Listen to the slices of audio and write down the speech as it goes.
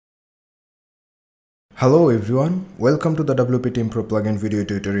Hello everyone, welcome to the WP Team Pro plugin video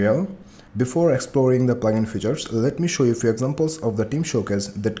tutorial. Before exploring the plugin features, let me show you a few examples of the team showcase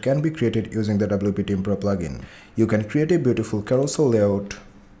that can be created using the WP Team Pro plugin. You can create a beautiful carousel layout,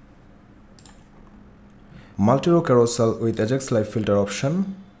 multi-row carousel with Ajax Live filter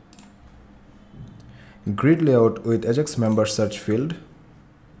option, grid layout with Ajax member search field,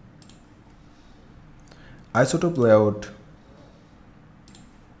 isotope layout,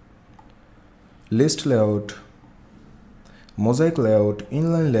 list layout, mosaic layout,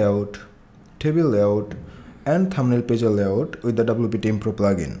 inline layout, table layout, and thumbnail page layout with the WP Team Pro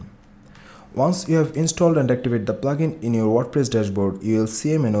plugin. Once you have installed and activate the plugin in your WordPress dashboard, you will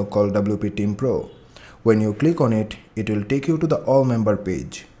see a menu called WP Team Pro. When you click on it, it will take you to the All Member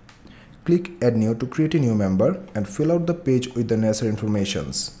page. Click Add New to create a new member and fill out the page with the necessary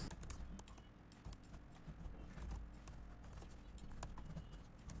informations.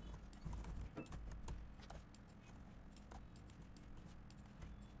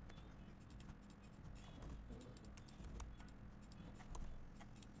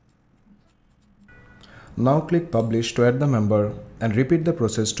 Now click Publish to add the member and repeat the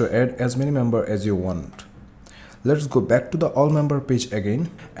process to add as many members as you want. Let's go back to the All Member page again,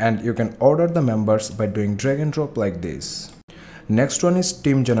 and you can order the members by doing drag and drop like this. Next one is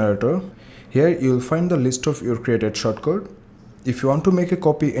Team Generator. Here you will find the list of your created shortcode. If you want to make a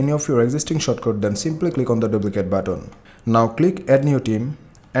copy any of your existing shortcode, then simply click on the duplicate button. Now click Add New Team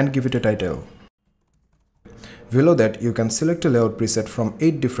and give it a title. Below that, you can select a layout preset from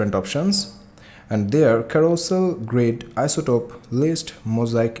 8 different options. And there, carousel, grid, isotope, list,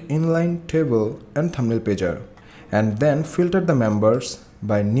 mosaic, inline, table, and thumbnail pager. And then filter the members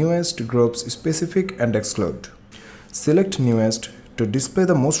by newest, groups, specific, and exclude. Select newest to display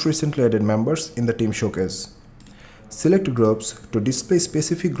the most recently added members in the team showcase. Select groups to display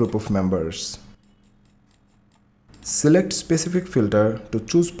specific group of members. Select specific filter to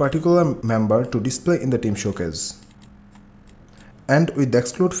choose particular member to display in the team showcase. And with the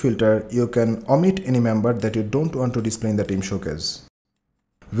exclude filter, you can omit any member that you don't want to display in the team showcase.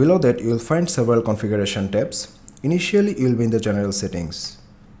 Below that, you will find several configuration tabs. Initially, you will be in the general settings.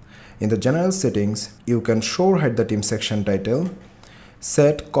 In the general settings, you can show or hide the team section title,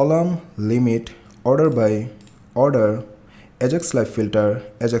 set column, limit, order by, order, Ajax Live filter,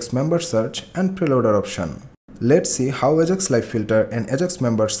 Ajax member search, and preloader option. Let's see how Ajax Live filter and Ajax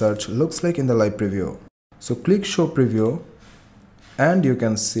member search looks like in the live preview. So click show preview. And you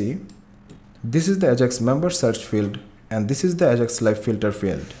can see this is the Ajax member search field and this is the Ajax Live filter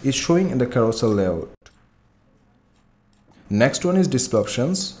field. It's showing in the carousel layout. Next one is display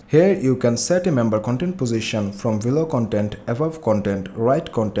options. Here you can set a member content position from below content, above content,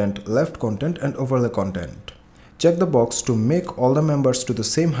 right content, left content, and overlay content. Check the box to make all the members to the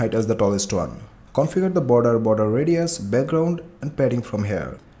same height as the tallest one. Configure the border radius, background, and padding from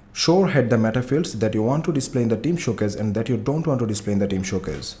here. Show or hide the meta fields that you want to display in the team showcase and that you don't want to display in the team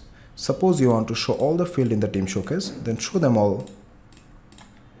showcase. Suppose you want to show all the fields in the team showcase, then show them all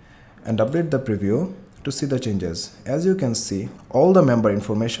and update the preview to see the changes. As you can see, all the member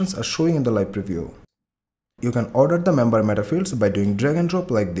informations are showing in the live preview. You can order the member meta fields by doing drag and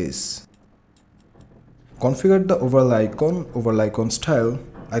drop like this. Configure the overlay icon style,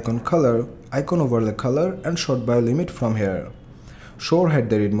 icon color, icon overlay color, and short bio limit from here. Show or hide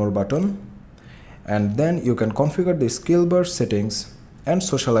the read more button, and then you can configure the scale bar settings and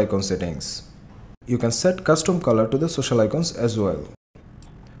social icon settings. You can set custom color to the social icons as well.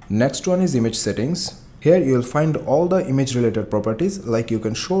 Next one is image settings. Here you will find all the image related properties, like you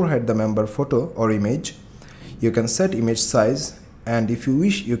can show or hide the member photo or image. You can set image size, and if you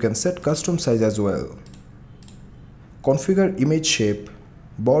wish you can set custom size as well. Configure image shape,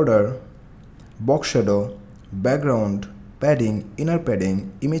 border, box shadow, background, padding, inner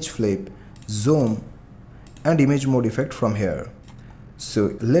padding, image flip, zoom, and image mode effect from here.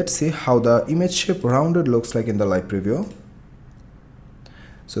 So let's see how the image shape rounded looks like in the live preview.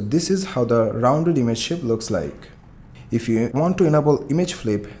 So this is how the rounded image shape looks like. If you want to enable image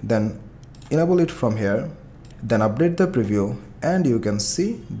flip, then enable it from here, then update the preview, and you can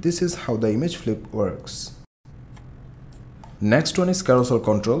see this is how the image flip works. Next one is Carousel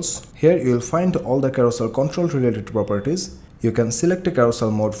Controls. Here you will find all the carousel control related properties. You can select a carousel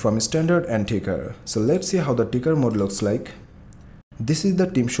mode from standard and ticker. So let's see how the ticker mode looks like. This is the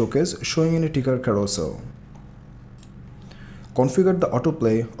team showcase showing in a ticker carousel. Configure the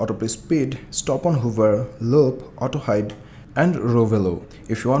autoplay speed, stop on hover, loop, auto hide, and row value.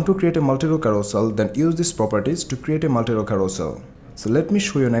 If you want to create a multi-row carousel, then use these properties to create a multi-row carousel. So let me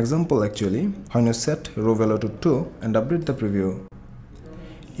show you an example actually. When you set row value to 2 and update the preview,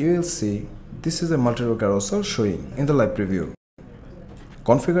 you will see this is a multi-row carousel showing in the live preview.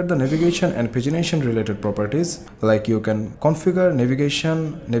 Configure the navigation and pagination related properties, like you can configure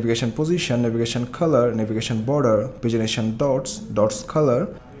navigation, navigation position, navigation color, navigation border, pagination dots color,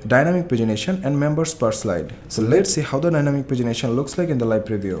 dynamic pagination, and members per slide. So let's see how the dynamic pagination looks like in the live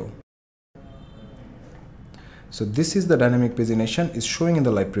preview. So this is the dynamic pagination is showing in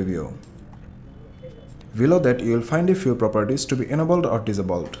the live preview. Below that you will find a few properties to be enabled or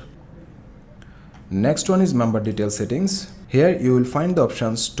disabled. Next one is member detail settings. Here you will find the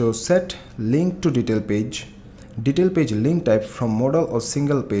options to set link to detail page link type from modal or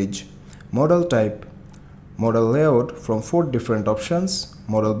single page, modal type, modal layout from 4 different options,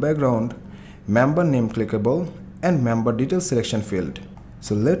 modal background, member name clickable, and member detail selection field.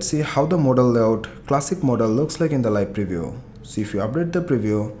 So let's see how the modal layout classic modal looks like in the live preview. So if you update the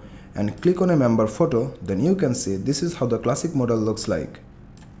preview and click on a member photo, then you can see this is how the classic modal looks like.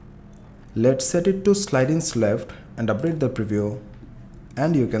 Let's set it to sliding left and update the preview,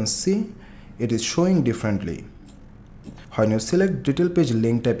 and you can see it is showing differently. When you select detail page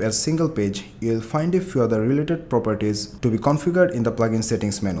link type as single page, you will find a few other related properties to be configured in the plugin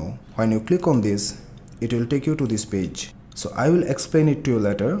settings menu. When you click on this, it will take you to this page. So I will explain it to you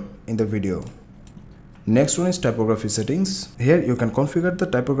later in the video. Next one is typography settings. Here you can configure the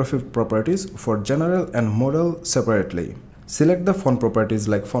typography properties for general and modal separately. Select the font properties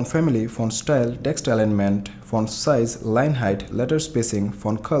like font family, font style, text alignment, font size, line height, letter spacing,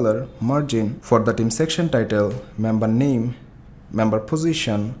 font color, margin for the team section title, member name, member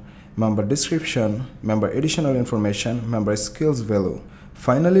position, member description, member additional information, member skills value.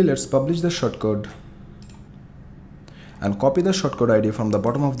 Finally, let's publish the shortcode and copy the shortcode ID from the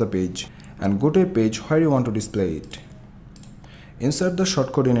bottom of the page and go to a page where you want to display it. Insert the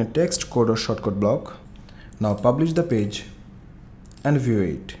shortcode in a text code or shortcode block. Now publish the page and view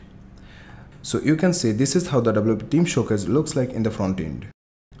it. So you can see this is how the WP Team Showcase looks like in the front end.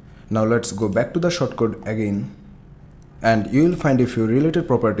 Now let's go back to the shortcode again, and you will find a few related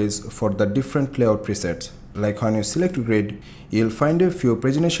properties for the different layout presets. Like when you select grid, you will find a few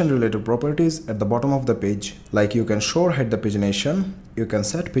pagination related properties at the bottom of the page, like you can show or hide the pagination, you can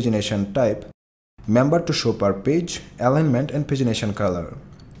set pagination type, member to show per page, alignment, and pagination color.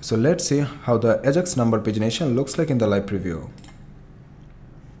 So let's see how the Ajax number pagination looks like in the live preview.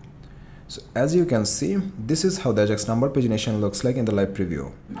 So as you can see, this is how the Ajax number pagination looks like in the live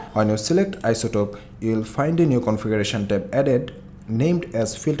preview. When you select isotope, you will find a new configuration tab added named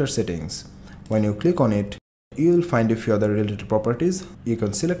as filter settings. When you click on it, you will find a few other related properties. You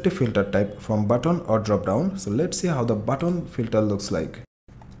can select a filter type from button or drop down. So let's see how the button filter looks like.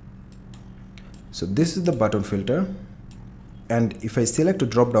 So this is the button filter, and if I select a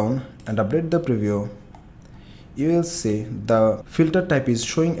drop down and update the preview, you will see the filter type is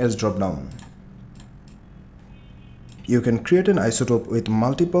showing as drop down. You can create an isotope with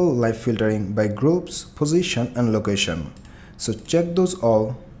multiple live filtering by groups, position, and location. So check those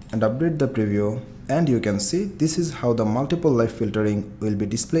all and update the preview, and you can see this is how the multiple live filtering will be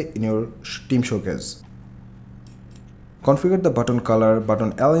displayed in your team showcase. Configure the button color,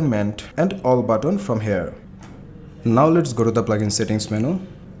 button alignment, and all button from here. Now let's go to the plugin settings menu.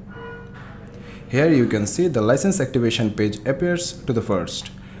 Here you can see the license activation page appears to the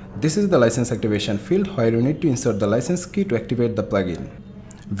first. This is the license activation field where you need to insert the license key to activate the plugin.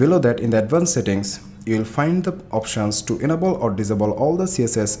 Below that, in the advanced settings, you will find the options to enable or disable all the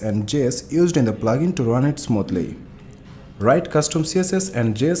CSS and JS used in the plugin to run it smoothly. Write custom CSS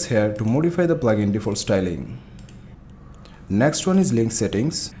and JS here to modify the plugin default styling. Next one is link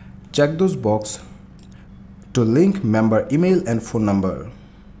settings. Check those boxes to link member email and phone number.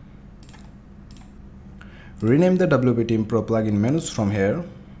 Rename the WP Team Pro plugin menus from here.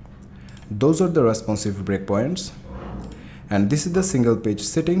 Those are the responsive breakpoints. And this is the single page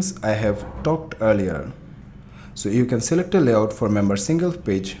settings I have talked earlier. So you can select a layout for member single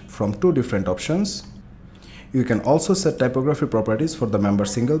page from 2 different options. You can also set typography properties for the member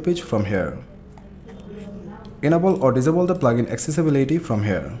single page from here. Enable or disable the plugin accessibility from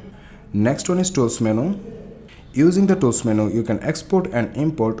here. Next one is tools menu. Using the tools menu, you can export and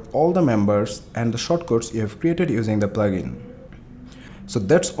import all the members and the shortcodes you have created using the plugin. So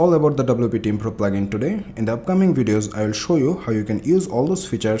that's all about the WP Team Pro plugin today. In the upcoming videos, I will show you how you can use all those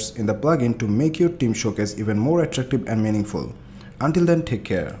features in the plugin to make your team showcase even more attractive and meaningful. Until then, take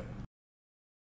care.